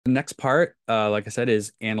The next part, like I said,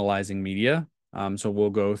 is analyzing media. So we'll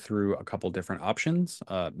go through a couple different options.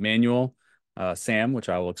 Manual, SAM, which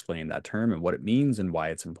I will explain that term and what it means and why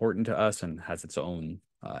it's important to us and has its own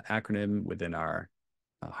acronym within our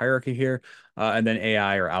hierarchy here. And then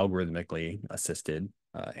AI or algorithmically assisted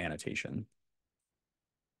annotation.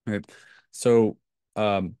 All right. So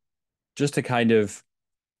just to kind of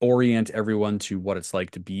orient everyone to what it's like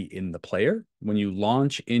to be in the player. When you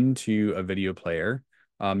launch into a video player,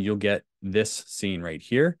 you'll get this scene right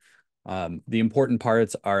here. The important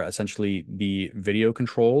parts are essentially the video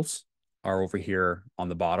controls are over here on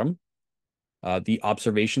the bottom. The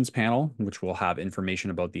observations panel, which will have information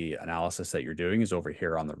about the analysis that you're doing, is over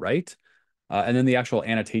here on the right. And then the actual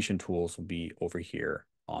annotation tools will be over here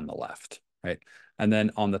on the left, right? And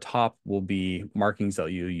then on the top will be markings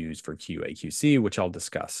that you use for QA, QC, which I'll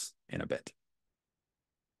discuss in a bit.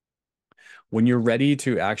 When you're ready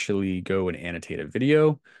to actually go and annotate a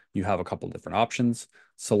video, you have a couple different options.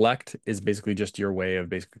 Select is basically just your way of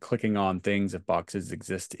basically clicking on things if boxes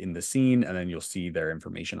exist in the scene, and then you'll see their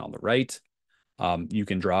information on the right. You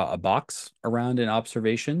can draw a box around an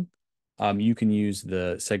observation. You can use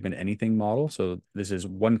the segment anything model. So this is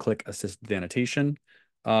one-click assisted annotation,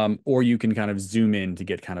 or you can kind of zoom in to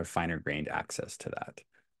get kind of finer grained access to that.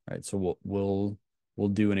 Right. So we'll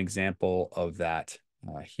do an example of that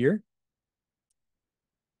here.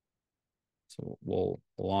 So we'll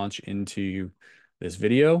launch into this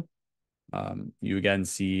video. You again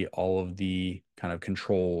see all of the kind of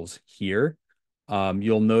controls here.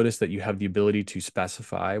 You'll notice that you have the ability to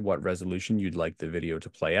specify what resolution you'd like the video to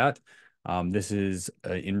play at. This is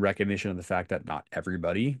in recognition of the fact that not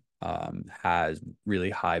everybody has really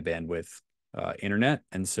high bandwidth internet.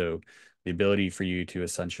 And so the ability for you to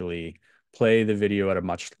essentially play the video at a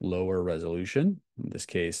much lower resolution, in this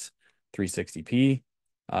case, 360p,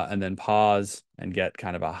 and then pause and get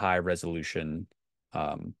kind of a high resolution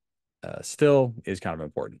still is kind of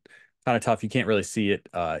important. Kind of tough. You can't really see it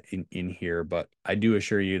in here, but I do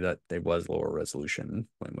assure you that it was lower resolution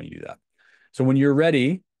when you do that. So when you're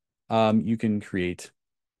ready, you can create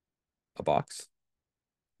a box,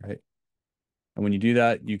 right? And when you do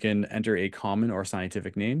that, you can enter a common or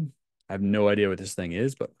scientific name. I have no idea what this thing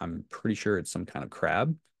is, but I'm pretty sure it's some kind of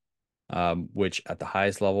crab, which at the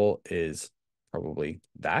highest level is probably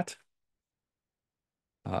that.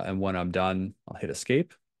 And when I'm done, I'll hit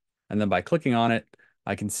escape. And then by clicking on it,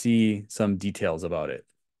 I can see some details about it,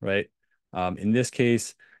 right? In this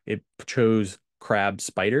case, it chose crab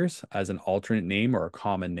spiders as an alternate name or a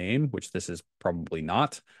common name, which this is probably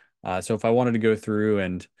not. So if I wanted to go through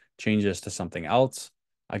and change this to something else,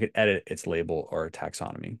 I could edit its label or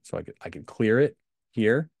taxonomy. So I could clear it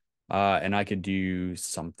here, and I could do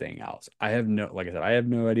something else. Like I said, I have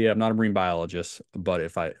no idea. I'm not a marine biologist, but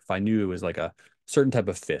if I knew it was like a certain type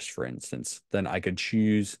of fish, for instance, then I could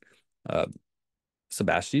choose uh,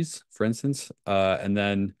 Sebastes, for instance, and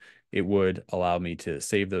then it would allow me to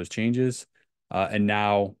save those changes. And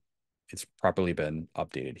now it's properly been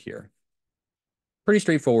updated here. Pretty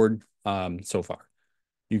straightforward so far.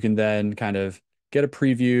 You can then kind of get a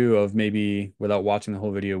preview of maybe without watching the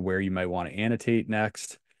whole video where you might want to annotate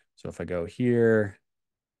next. So if I go here,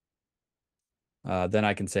 then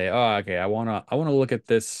I can say, oh, okay, I wanna look at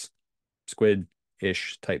this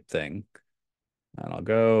squid-ish type thing. And I'll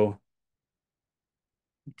go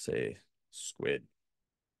say squid,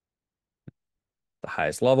 the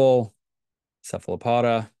highest level,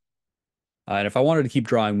 cephalopoda. And if I wanted to keep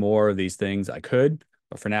drawing more of these things, I could,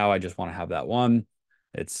 but for now, I just want to have that one.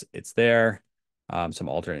 It's there. Some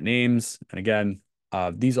alternate names. And again,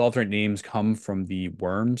 these alternate names come from the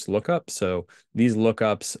worms lookup. So these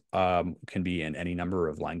lookups can be in any number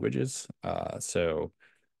of languages. So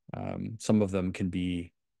some of them can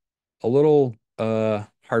be a little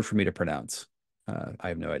hard for me to pronounce. I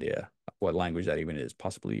have no idea what language that even is.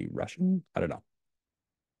 Possibly Russian? I don't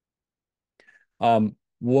know.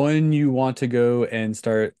 When you want to go and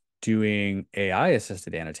start doing AI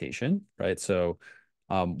assisted annotation, right? So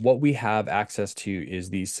what we have access to is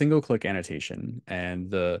the single click annotation, and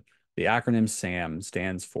the acronym SAM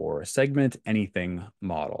stands for Segment Anything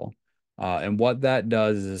Model. And what that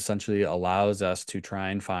does is essentially allows us to try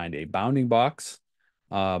and find a bounding box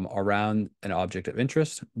around an object of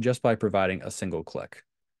interest just by providing a single click,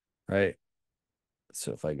 right?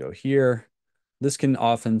 So if I go here, this can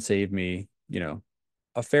often save me,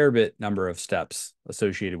 a fair bit number of steps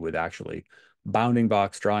associated with actually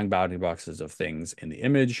drawing bounding boxes of things in the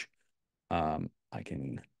image. I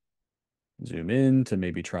can zoom in to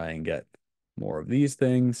maybe try and get more of these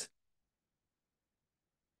things.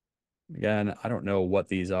 Again, I don't know what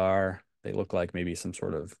these are. They look like maybe some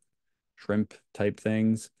sort of shrimp type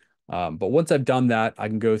things. But once I've done that, I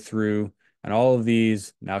can go through and all of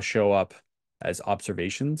these now show up as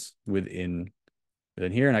observations within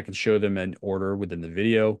here, and I can show them in order within the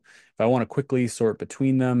video. If I want to quickly sort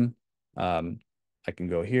between them, um, I can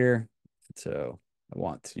go here. So I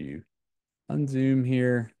want to unzoom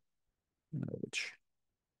here, which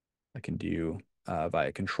I can do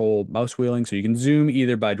via control mouse wheeling. So you can zoom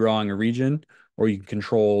either by drawing a region, or you can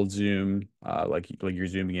control zoom like you're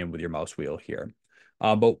zooming in with your mouse wheel here.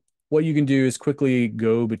 But what you can do is quickly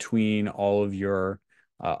go between all of your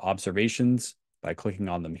observations by clicking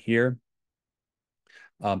on them here.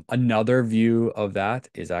 Another view of that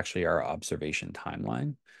is actually our observation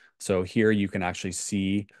timeline. So here you can actually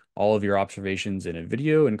see all of your observations in a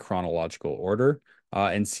video in chronological order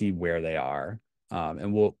and see where they are.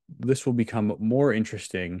 And this will become more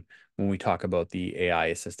interesting when we talk about the AI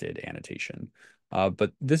assisted annotation.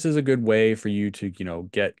 But this is a good way for you to,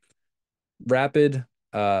 get rapid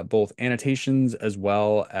both annotations as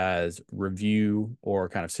well as review or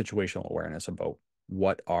kind of situational awareness about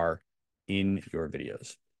what are in your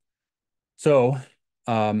videos. So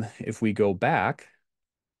if we go back,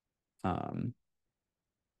 um,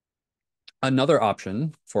 another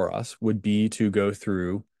option for us would be to go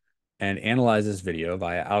through and analyze this video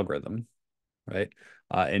via algorithm, right?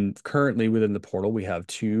 And currently within the portal, we have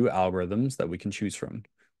two algorithms that we can choose from.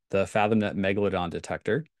 The FathomNet Megalodon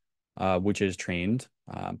detector, which is trained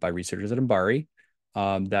by researchers at Mbari,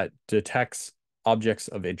 that detects objects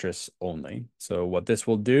of interest only. So what this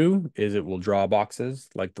will do is it will draw boxes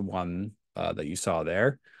like the one that you saw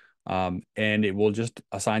there, and it will just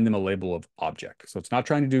assign them a label of object. So it's not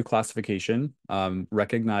trying to do classification,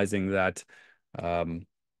 recognizing that um,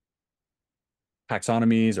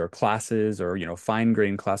 taxonomies or classes or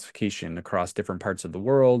fine-grained classification across different parts of the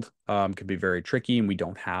world could be very tricky, and we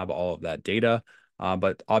don't have all of that data.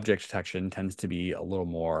 But object detection tends to be a little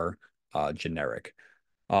more generic.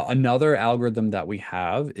 Another algorithm that we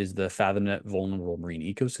have is the FathomNet Vulnerable Marine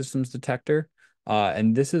Ecosystems Detector.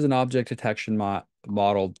 And this is an object detection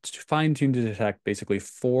model fine-tuned to detect basically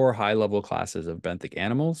four high-level classes of benthic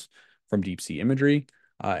animals from deep sea imagery.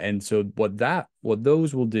 And so what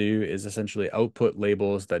those will do is essentially output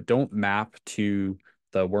labels that don't map to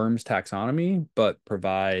the worm's taxonomy, but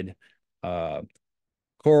provide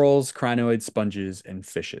corals, crinoids, sponges, and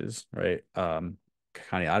fishes, right?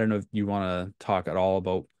 Connie, I don't know if you want to talk at all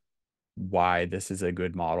about why this is a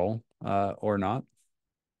good model or not.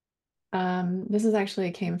 This is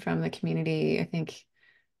actually came from the community, I think,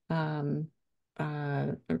 um, uh,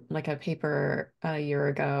 like a paper a year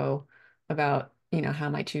ago about, how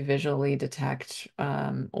might you visually detect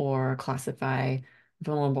or classify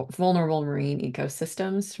vulnerable marine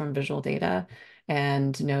ecosystems from visual data,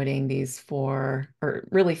 and noting these four, or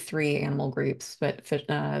really three animal groups, but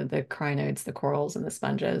the crinoids, the corals, and the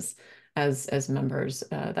sponges as members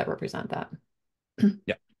that represent that.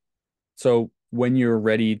 Yeah. So when you're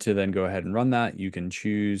ready to then go ahead and run that, you can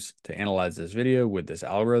choose to analyze this video with this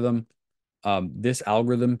algorithm. This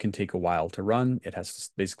algorithm can take a while to run. It has to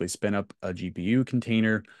basically spin up a GPU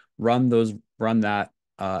container, run that,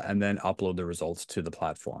 and then upload the results to the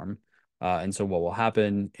platform. And so what will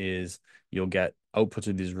happen is you'll get outputs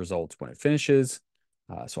of these results when it finishes.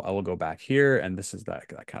 So I will go back here, and this is that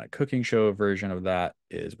kind of cooking show version of that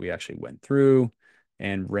is we actually went through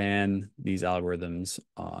and ran these algorithms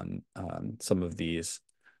on some of these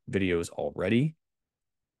videos already.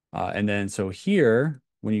 And then so here,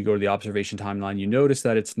 when you go to the observation timeline, you notice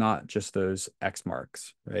that it's not just those X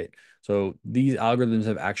marks, right? So these algorithms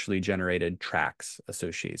have actually generated tracks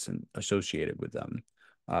associated with them.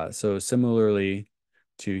 So similarly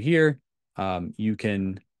to here, you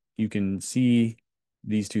can see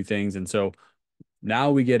these two things. And so now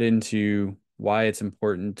we get into why it's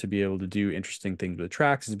important to be able to do interesting things with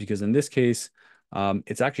tracks is because in this case,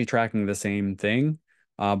 it's actually tracking the same thing,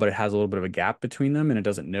 but it has a little bit of a gap between them and it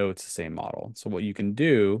doesn't know it's the same model. So what you can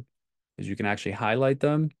do is you can actually highlight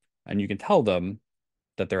them and you can tell them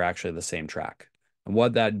that they're actually the same track. And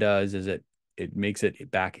what that does is it makes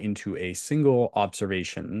it back into a single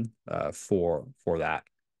observation for that.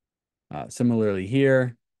 Similarly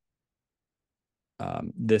here,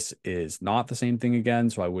 this is not the same thing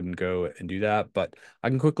again, so I wouldn't go and do that, but I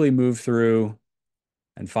can quickly move through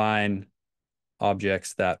and find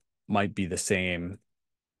objects that might be the same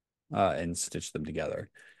and stitch them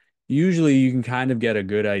together. Usually you can kind of get a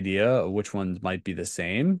good idea of which ones might be the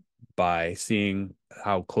same by seeing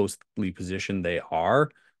how closely positioned they are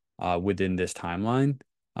within this timeline.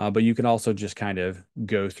 But you can also just kind of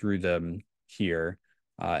go through them here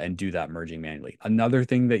and do that merging manually. Another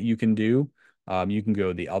thing that you can do, you can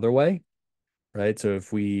go the other way, right? So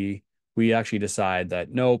if we we actually decide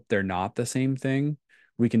that nope, they're not the same thing,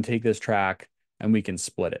 we can take this track and we can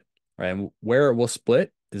split it, right? And where it will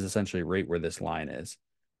split is essentially right where this line is,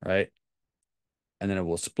 right? And then it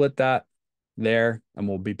will split that there, and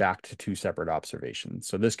we'll be back to two separate observations.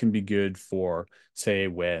 So this can be good for, say,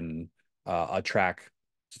 when a track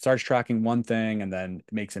starts tracking one thing and then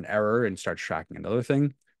makes an error and starts tracking another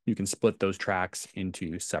thing. You can split those tracks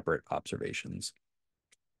into separate observations.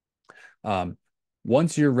 Um,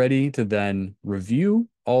 Once you're ready to then review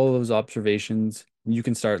all of those observations, you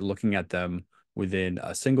can start looking at them within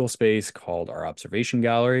a single space called our observation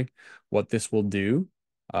gallery. What this will do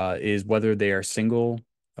is whether they are single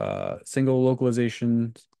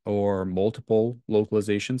localizations or multiple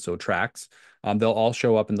localizations, so tracks, they'll all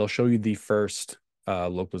show up and they'll show you the first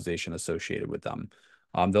localization associated with them.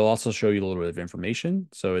 They'll also show you a little bit of information.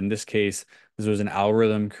 So in this case, this was an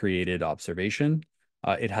algorithm created observation.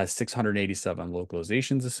 It has 687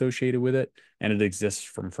 localizations associated with it, and it exists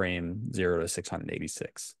from frame 0 to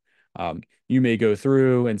 686. You may go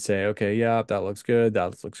through and say, okay, yeah, that looks good.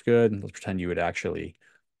 That looks good. And let's pretend you had actually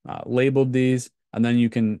labeled these, and then you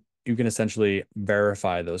can essentially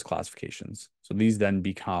verify those classifications. So these then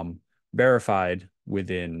become verified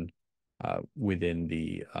within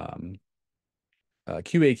the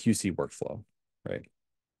QA/QC workflow, right?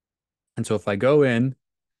 And so if I go in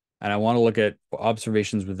and I want to look at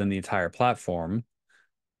observations within the entire platform,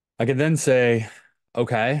 I could then say,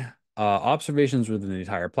 okay, observations within the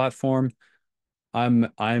entire platform.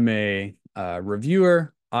 I'm a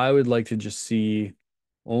reviewer. I would like to just see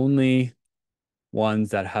only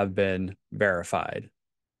ones that have been verified.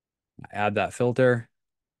 I add that filter,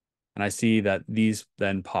 and I see that these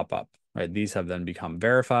then pop up, right? These have then become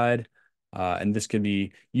verified, and this can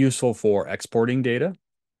be useful for exporting data,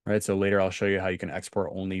 right? So later I'll show you how you can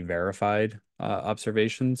export only verified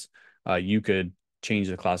observations. You could change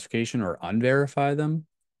the classification or unverify them.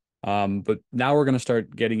 But now we're going to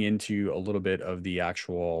start getting into a little bit of the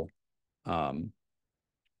actual, um,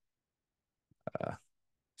 uh,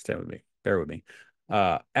 stay with me, bear with me,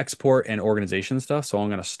 export and organization stuff. So I'm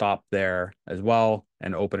going to stop there as well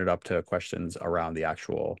and open it up to questions around the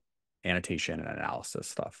actual annotation and analysis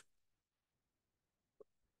stuff.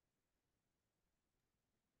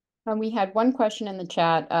 We had one question in the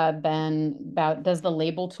chat, Ben, about does the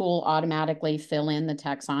label tool automatically fill in the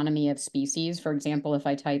taxonomy of species? For example, if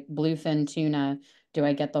I type bluefin tuna, do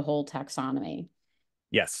I get the whole taxonomy?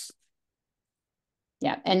 Yes.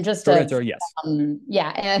 Yeah, and just Short to answer, yes.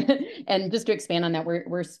 yeah, and just to expand on that,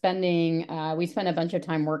 we spend a bunch of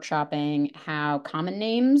time workshopping how common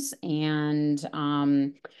names and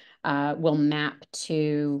will map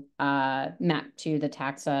to the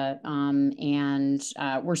taxa, and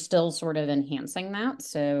we're still sort of enhancing that.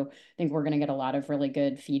 So I think we're going to get a lot of really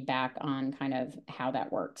good feedback on kind of how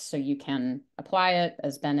that works. So you can apply it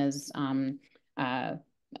as uh,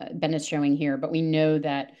 Ben is showing here, but we know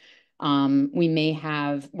that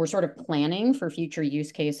we're sort of planning for future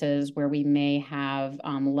use cases where we may have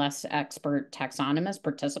less expert taxonomists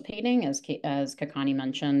participating, as Kakani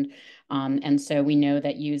mentioned. And so we know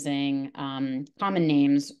that using common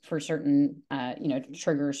names for certain, to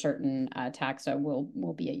trigger certain taxa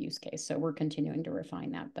will be a use case. So we're continuing to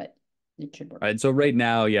refine that, but it should work. Right. So right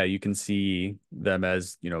now, yeah, you can see them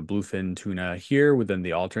as, bluefin tuna here within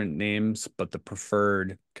the alternate names, but the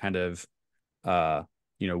preferred kind of uh,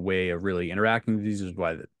 way of really interacting with these is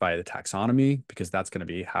by the taxonomy, because that's going to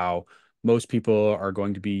be how most people are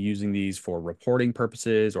going to be using these for reporting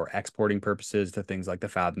purposes or exporting purposes to things like the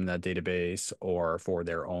FathomNet database or for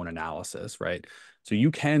their own analysis, right? So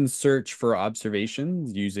you can search for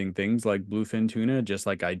observations using things like bluefin tuna, just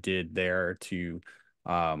like I did there to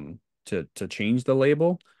change the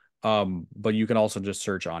label. But you can also just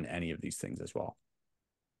search on any of these things as well.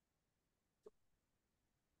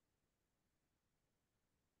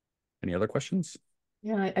 Any other questions?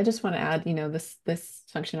 Yeah, I just want to add, this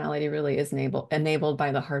functionality really is enabled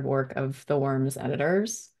by the hard work of the Worms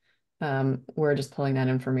editors. We're just pulling that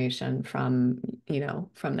information from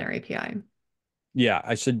their API.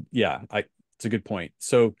 It's a good point.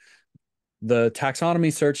 So the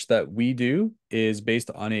taxonomy search that we do is based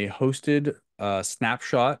on a hosted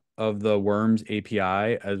snapshot of the Worms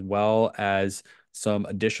API, as well as some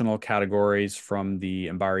additional categories from the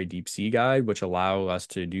Embari Deep Sea Guide, which allow us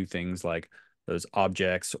to do things like those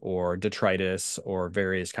objects or detritus or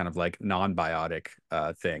various kind of like non-biotic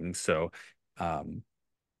things. So um,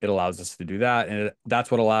 it allows us to do that. And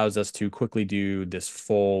that's what allows us to quickly do this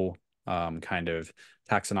full kind of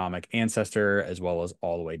taxonomic ancestor as well as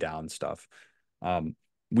all the way down stuff. Um,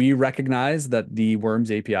 we recognize that the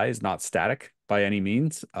Worms API is not static by any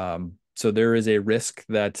means. So there is a risk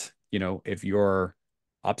that if your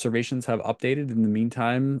observations have updated in the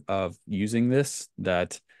meantime of using this,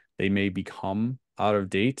 that they may become out of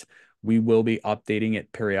date. We will be updating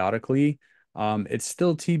it periodically. It's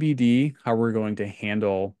still TBD how we're going to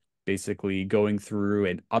handle basically going through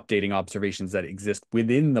and updating observations that exist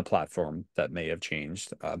within the platform that may have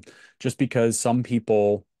changed. Just because some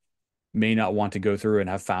people may not want to go through and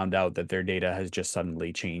have found out that their data has just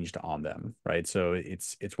suddenly changed on them, right? So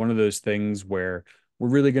it's one of those things where we're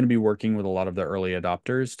really going to be working with a lot of the early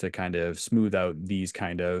adopters to kind of smooth out these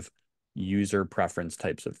kind of user preference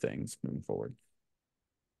types of things moving forward.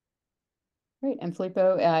 Great. And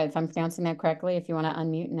Filippo, if I'm pronouncing that correctly, if you want to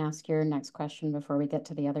unmute and ask your next question before we get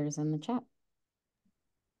to the others in the chat.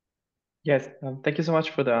 Yes, thank you so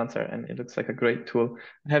much for the answer, and it looks like a great tool.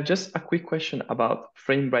 I have just a quick question about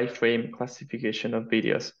frame-by-frame classification of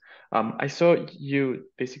videos. I saw you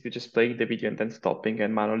basically just playing the video and then stopping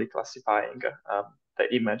and manually classifying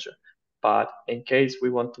the image. But in case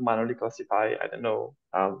we want to manually classify, I don't know,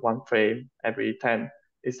 one frame every 10,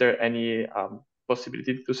 is there any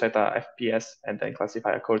possibility to set a FPS and then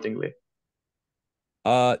classify accordingly?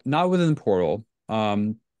 Not within Portal.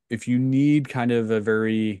 If you need kind of a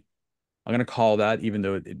very, I'm gonna call that, even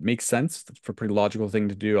though it makes sense for a pretty logical thing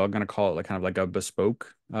to do, I'm gonna call it like kind of like a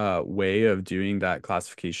bespoke way of doing that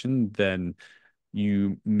classification, then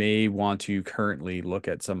you may want to currently look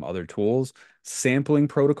at some other tools. Sampling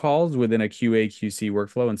protocols within a QA/QC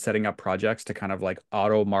workflow and setting up projects to kind of like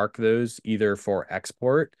auto mark those either for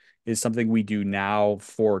export is something we do now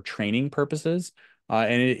for training purposes.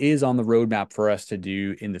 And it is on the roadmap for us to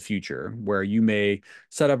do in the future, where you may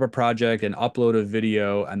set up a project and upload a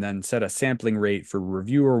video and then set a sampling rate for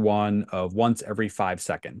reviewer one of once every 5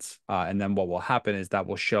 seconds. And then what will happen is that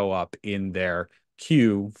will show up in their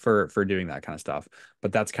queue for doing that kind of stuff.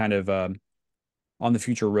 But that's kind of on the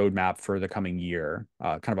future roadmap for the coming year,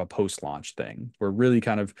 kind of a post-launch thing. We're really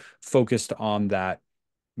kind of focused on that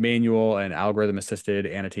manual and algorithm assisted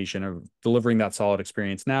annotation of delivering that solid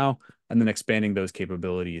experience now, and then expanding those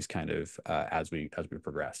capabilities kind of as we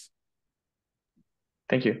progress.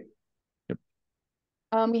 Thank you.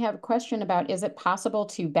 Yep. We have a question about, is it possible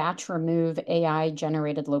to batch remove AI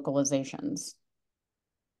generated localizations?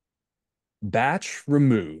 Batch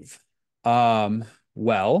remove.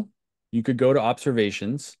 Well, you could go to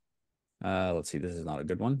observations. Let's see, this is not a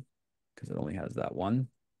good one because it only has that one.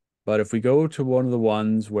 But if we go to one of the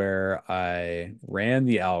ones where I ran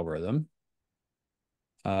the algorithm,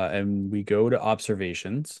 and we go to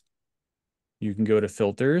observations, you can go to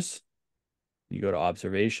filters, you go to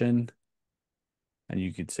observation, and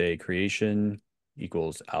you could say creation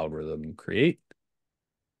equals algorithm create.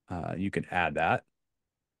 You can add that.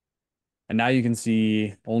 And now you can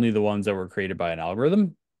see only the ones that were created by an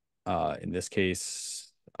algorithm. In this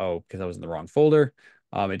case, because I was in the wrong folder,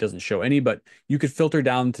 it doesn't show any, but you could filter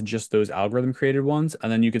down to just those algorithm created ones,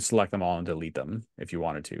 and then you could select them all and delete them if you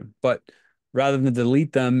wanted to. But rather than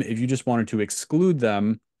delete them, if you just wanted to exclude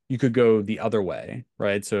them, you could go the other way,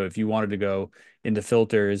 right? So if you wanted to go into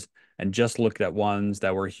filters and just look at ones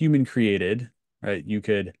that were human created, right, you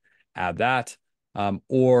could add that,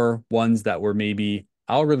 or ones that were maybe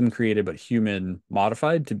algorithm created but human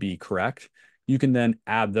modified to be correct, you can then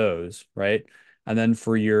add those, right? And then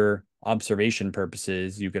for your observation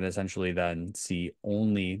purposes, you can essentially then see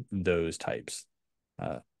only those types.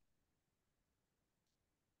 Beg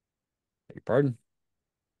your pardon.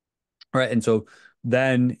 All right, and so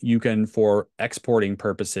then you can, for exporting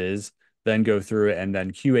purposes, then go through it and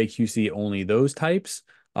then QA/QC only those types,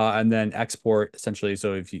 and then export essentially.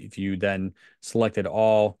 So if you then selected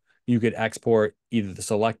all, you could export either the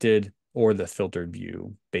selected or the filtered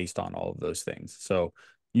view based on all of those things. So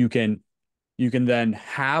you can then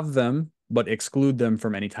have them, but exclude them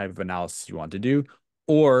from any type of analysis you want to do,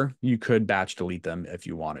 or you could batch delete them if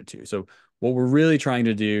you wanted to. So what we're really trying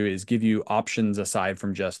to do is give you options aside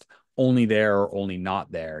from just only there or only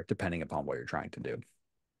not there, depending upon what you're trying to do.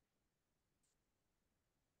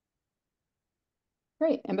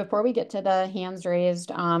 Great. And before we get to the hands raised,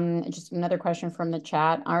 just another question from the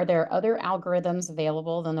chat. Are there other algorithms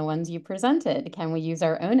available than the ones you presented? Can we use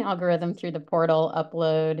our own algorithm through the portal,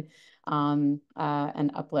 upload, and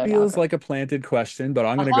upload Feels algorithm? like a planted question, but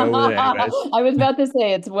I'm going to go with it anyways. I was about to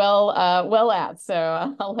say it's well asked,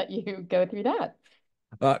 so I'll let you go through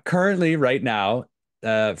that. Currently, right now,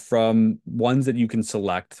 from ones that you can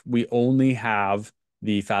select, we only have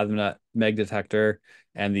the FathomNet Meg detector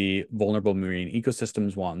and the vulnerable marine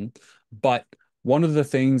ecosystems one. But one of the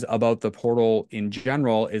things about the portal in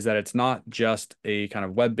general is that it's not just a kind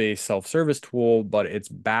of web-based self-service tool, but it's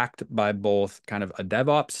backed by both kind of a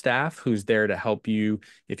DevOps staff who's there to help you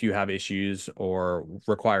if you have issues or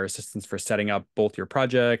require assistance for setting up both your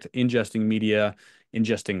project, ingesting media,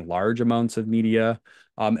 ingesting large amounts of media,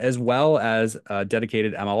 as well as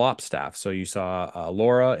dedicated MLOps staff. So you saw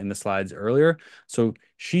Laura in the slides earlier. So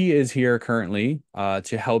she is here currently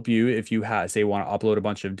to help you if you say want to upload a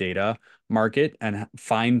bunch of data, mark it, and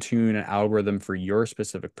fine tune an algorithm for your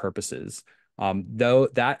specific purposes. Though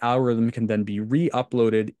that algorithm can then be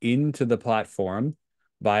re-uploaded into the platform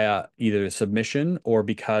via either submission or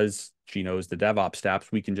because she knows the DevOps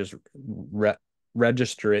steps, we can just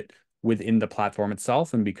register it within the platform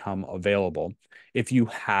itself and become available. If you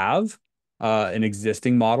have an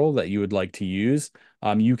existing model that you would like to use,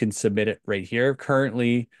 you can submit it right here.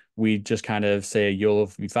 Currently, we just kind of say YOLO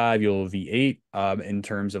v5, YOLO v8 in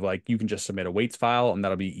terms of like you can just submit a weights file, and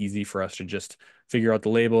that'll be easy for us to just figure out the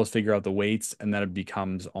labels, figure out the weights, and then it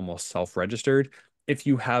becomes almost self-registered. If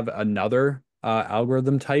you have another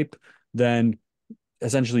algorithm type, then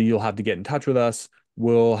essentially you'll have to get in touch with us.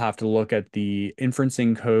 We'll have to look at the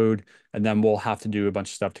inferencing code, and then we'll have to do a bunch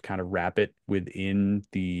of stuff to kind of wrap it within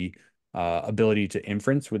the ability to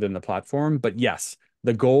inference within the platform. But yes,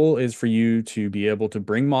 the goal is for you to be able to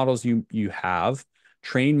bring models you have,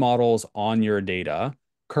 train models on your data.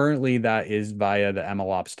 Currently, that is via the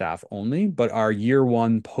MLOps staff only, but our year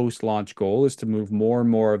one post-launch goal is to move more and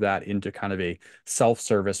more of that into kind of a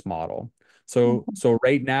self-service model. So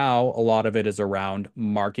right now, a lot of it is around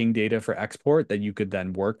marking data for export that you could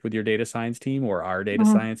then work with your data science team or our data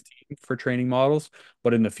science team for training models.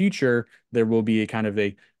 But in the future, there will be a kind of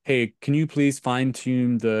a, hey, can you please fine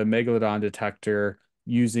tune the megalodon detector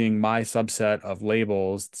using my subset of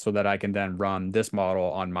labels so that I can then run this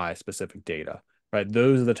model on my specific data, right?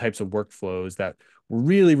 Those are the types of workflows that we're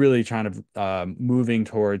really, really trying to moving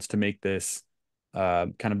towards to make this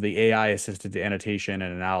kind of the AI assisted annotation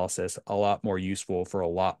and analysis a lot more useful for a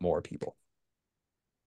lot more people.